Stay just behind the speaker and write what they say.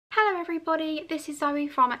everybody, this is Zoe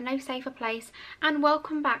from No Safer Place and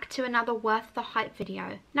welcome back to another Worth the Hype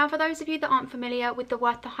video. Now for those of you that aren't familiar with the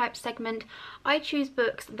Worth the Hype segment, I choose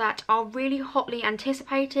books that are really hotly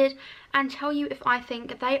anticipated and tell you if I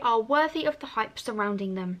think they are worthy of the hype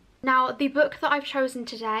surrounding them. Now the book that I've chosen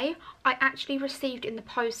today, I actually received in the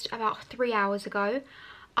post about 3 hours ago.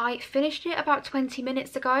 I finished it about 20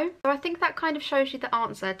 minutes ago, so I think that kind of shows you the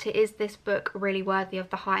answer to is this book really worthy of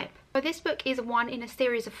the hype. So this book is one in a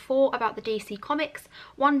series of 4 about the DC Comics.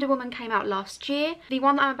 Wonder Woman came out last year, the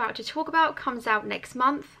one that I'm about to talk about comes out next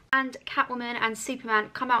month, and Catwoman and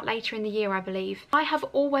Superman come out later in the year, I believe. I have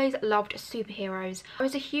always loved superheroes. I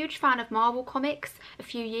was a huge fan of Marvel comics a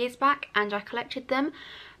few years back and I collected them.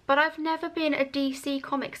 But I've never been a DC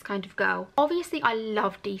Comics kind of girl. Obviously I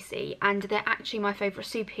love DC and they're actually my favourite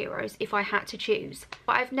superheroes if I had to choose.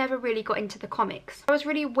 But I've never really got into the comics. I was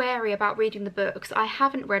really wary about reading the books. I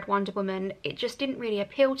haven't read Wonder Woman. It just didn't really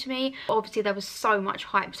appeal to me. Obviously there was so much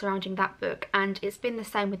hype surrounding that book and it's been the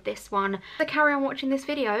same with this one. So carry on watching this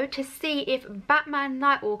video to see if Batman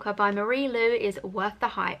Nightwalker by Marie Lu is worth the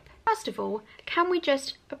hype. First of all, can we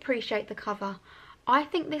just appreciate the cover? I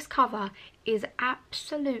think this cover is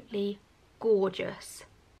absolutely gorgeous.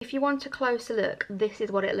 If you want a closer look, this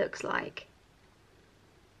is what it looks like.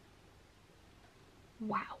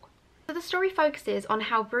 Wow. So the story focuses on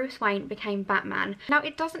how Bruce Wayne became Batman. Now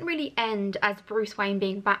it doesn't really end as Bruce Wayne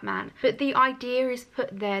being Batman, but the idea is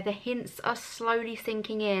put there, the hints are slowly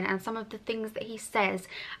sinking in, and some of the things that he says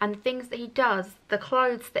and the things that he does, the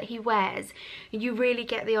clothes that he wears, you really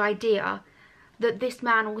get the idea that this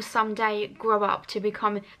man will someday grow up to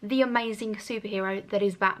become the amazing superhero that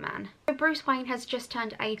is Batman. So Bruce Wayne has just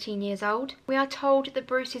turned 18 years old. We are told that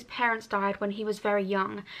Bruce's parents died when he was very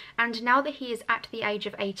young, and now that he is at the age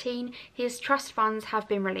of 18, his trust funds have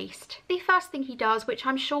been released. The first thing he does, which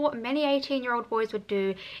I'm sure many 18-year-old boys would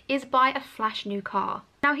do, is buy a flash new car.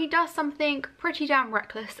 Now he does something pretty damn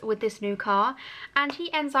reckless with this new car and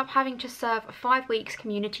he ends up having to serve 5 weeks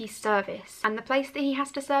community service, and the place that he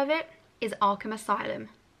has to serve it is Arkham Asylum.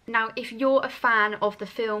 Now if you're a fan of the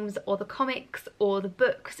films or the comics or the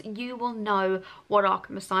books, you will know what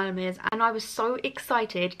Arkham Asylum is, and I was so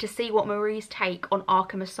excited to see what Marie's take on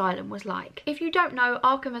Arkham Asylum was like. If you don't know,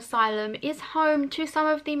 Arkham Asylum is home to some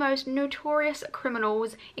of the most notorious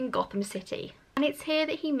criminals in Gotham City, and it's here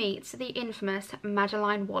that he meets the infamous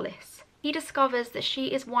Madeline Wallace. He discovers that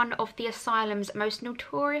she is one of the asylum's most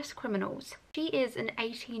notorious criminals. She is an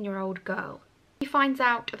 18-year-old girl. He finds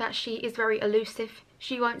out that she is very elusive,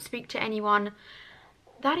 she won't speak to anyone.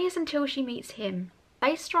 That is until she meets him.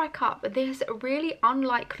 They strike up this really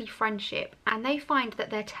unlikely friendship and they find that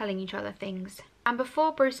they're telling each other things. And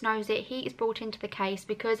before Bruce knows it, he is brought into the case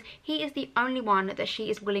because he is the only one that she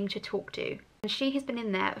is willing to talk to. And she has been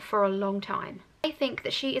in there for a long time. They think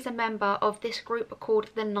that she is a member of this group called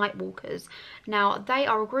the Nightwalkers. Now they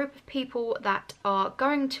are a group of people that are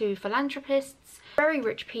going to philanthropists, very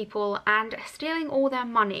rich people, and stealing all their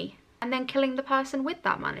money and then killing the person with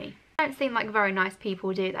that money. Don't seem like very nice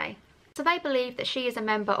people, do they? So they believe that she is a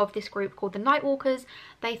member of this group called the Nightwalkers.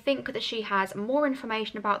 They think that she has more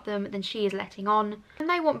information about them than she is letting on, and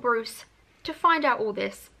they want Bruce to find out all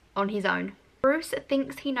this on his own. Bruce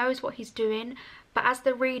thinks he knows what he's doing, but as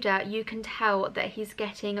the reader you can tell that he's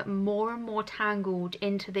getting more and more tangled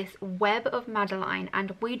into this web of Madeline,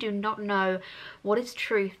 and we do not know what is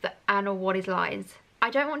truth and what is lies. I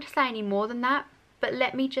don't want to say any more than that, but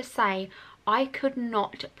let me just say I could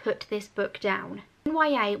not put this book down. In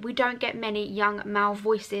YA we don't get many young male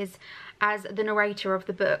voices as the narrator of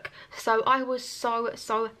the book, so I was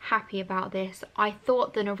so happy about this. I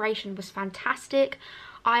thought the narration was fantastic.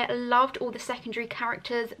 I loved all the secondary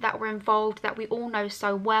characters that were involved that we all know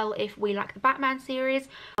so well if we like the Batman series,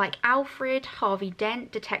 like Alfred, Harvey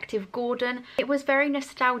Dent, Detective Gordon. It was very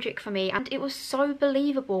nostalgic for me and it was so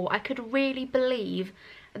believable. I could really believe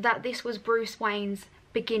that this was Bruce Wayne's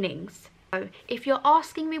beginnings. So if you're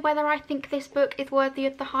asking me whether I think this book is worthy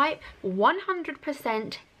of the hype,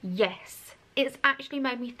 100% yes. It's actually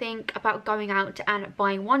made me think about going out and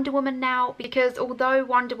buying Wonder Woman now, because although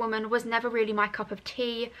Wonder Woman was never really my cup of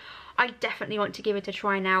tea, I definitely want to give it a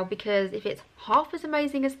try now, because if it's half as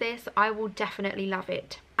amazing as this, I will definitely love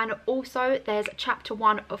it. And also there's chapter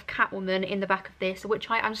 1 of Catwoman in the back of this, which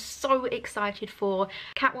I am so excited for.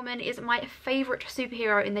 Catwoman is my favourite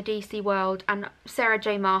superhero in the DC world, and Sarah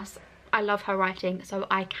J Maas, I love her writing, so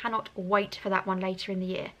I cannot wait for that one later in the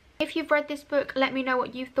year. If you've read this book, let me know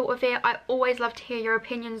what you thought of it. I always love to hear your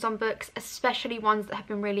opinions on books, especially ones that have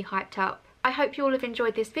been really hyped up. I hope you all have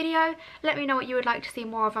enjoyed this video. Let me know what you would like to see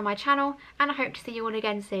more of on my channel, and I hope to see you all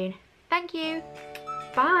again soon. Thank you.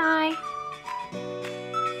 Bye.